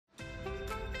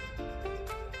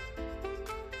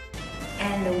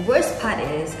And the worst part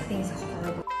is, I think it's a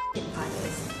horrible part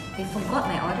is, they forgot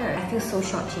my order. I feel so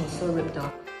shortchanged, so ripped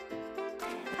off.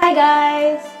 Hi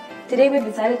guys! Today we've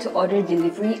decided to order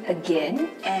delivery again,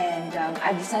 and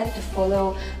I've decided to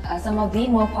follow some of the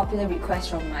more popular requests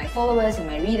from my followers and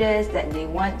my readers that they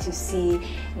want to see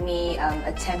me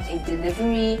attempt a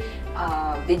delivery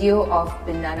video of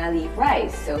banana leaf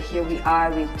rice. So here we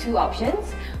are with two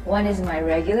options. One is my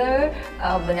regular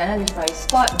banana leaf rice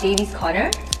spot, Davy's Corner,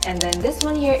 and then this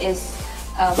one here is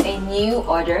a new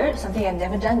order, something I've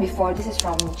never done before. This is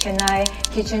from Chennai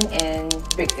Kitchen in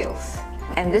Brickfields.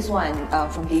 And this one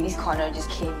from Davy's Corner just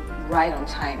came right on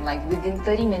time. Like within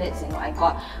 30 minutes, I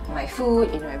got my food.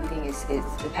 Everything is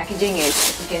the packaging is,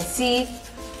 as you can see,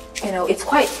 it's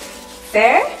quite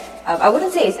fair. I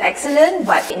wouldn't say it's excellent,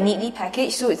 but neatly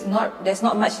packaged, so there's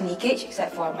not much leakage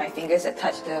except for my fingers that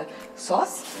touch the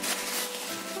sauce.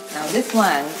 Now this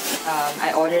one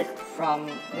I ordered from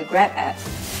the Grab app,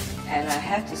 and I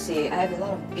have to say I have a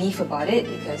lot of beef about it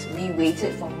because we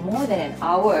waited for more than an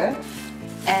hour.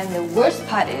 And the worst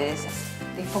part is,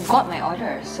 they forgot my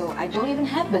order, so I don't even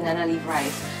have banana leaf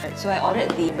rice. So I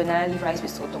ordered the banana leaf rice with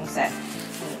sotong set,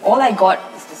 and all I got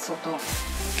is the sotong.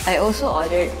 I also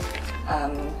ordered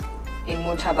a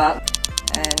murtabak,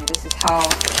 and this is how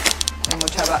the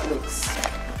murtabak looks.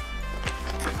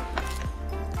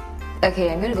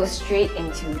 Okay, I'm gonna go straight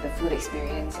into the food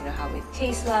experience, how it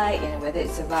tastes like, whether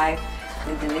it survived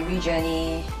the delivery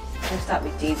journey. Let's start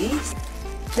with Davy's.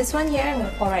 This one here I'm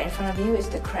going to pour right in front of you is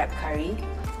the crab curry.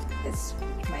 It's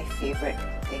my favorite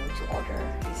thing to order.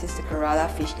 This is the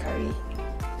Kerala fish curry.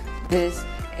 This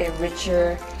is a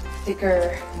richer,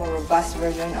 thicker, more robust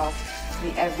version of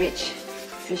the average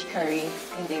fish curry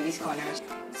in Davy's Corner.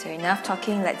 So enough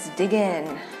talking, let's dig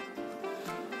in.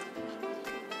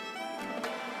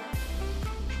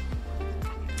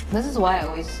 This is why I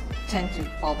always tend to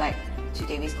fall back to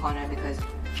Davy's Corner because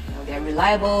they're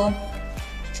reliable.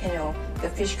 The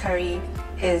fish curry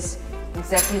is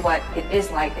exactly what it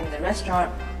is like in the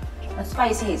restaurant. It's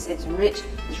spicy, it's rich,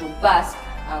 it's robust.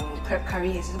 The crab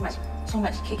curry has so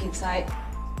much kick inside.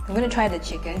 I'm going to try the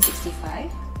chicken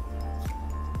 65.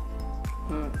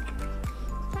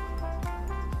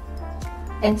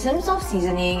 In terms of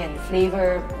seasoning and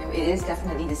flavor, it is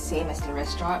definitely the same as the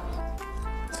restaurant.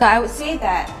 So I would say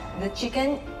that the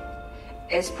chicken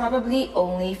is probably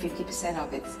only 50%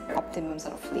 of its optimum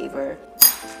sort of flavor.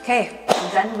 Okay,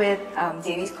 I'm done with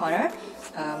Davy's Corner.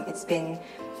 It's been,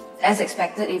 as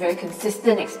expected, a very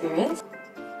consistent experience.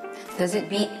 Does it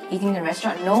beat eating in a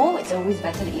restaurant? No, it's always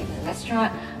better to eat in a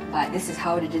restaurant, but this is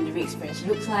how the delivery experience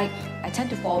looks like. I tend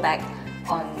to fall back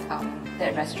on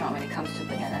that restaurant when it comes to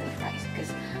banana leaf rice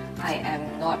because I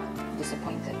am not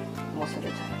disappointed most of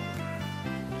the time.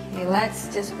 Okay,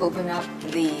 let's just open up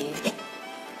the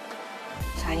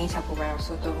tiny Tupperware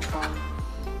sotong from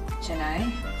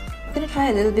Chennai. I'm going to try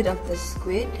a little bit of the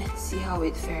squid and see how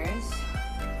it fares.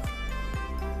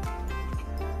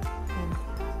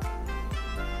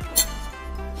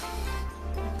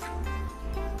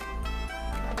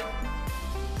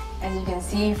 As you can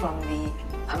see from the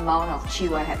amount of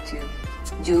chew I had to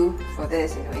do for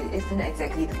this, it isn't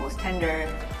exactly the most tender.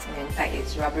 In fact,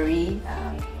 it's rubbery.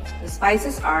 The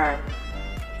spices are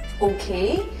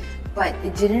okay, but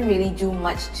it didn't really do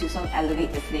much to sort of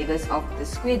elevate the flavors of the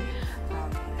squid.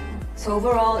 So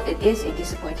overall, it is a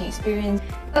disappointing experience.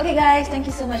 Okay guys, thank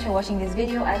you so much for watching this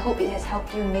video. I hope it has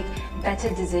helped you make better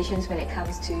decisions when it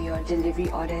comes to your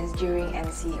delivery orders during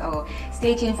MCO.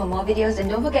 Stay tuned for more videos and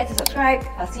don't forget to subscribe.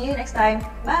 I'll see you next time.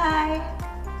 Bye!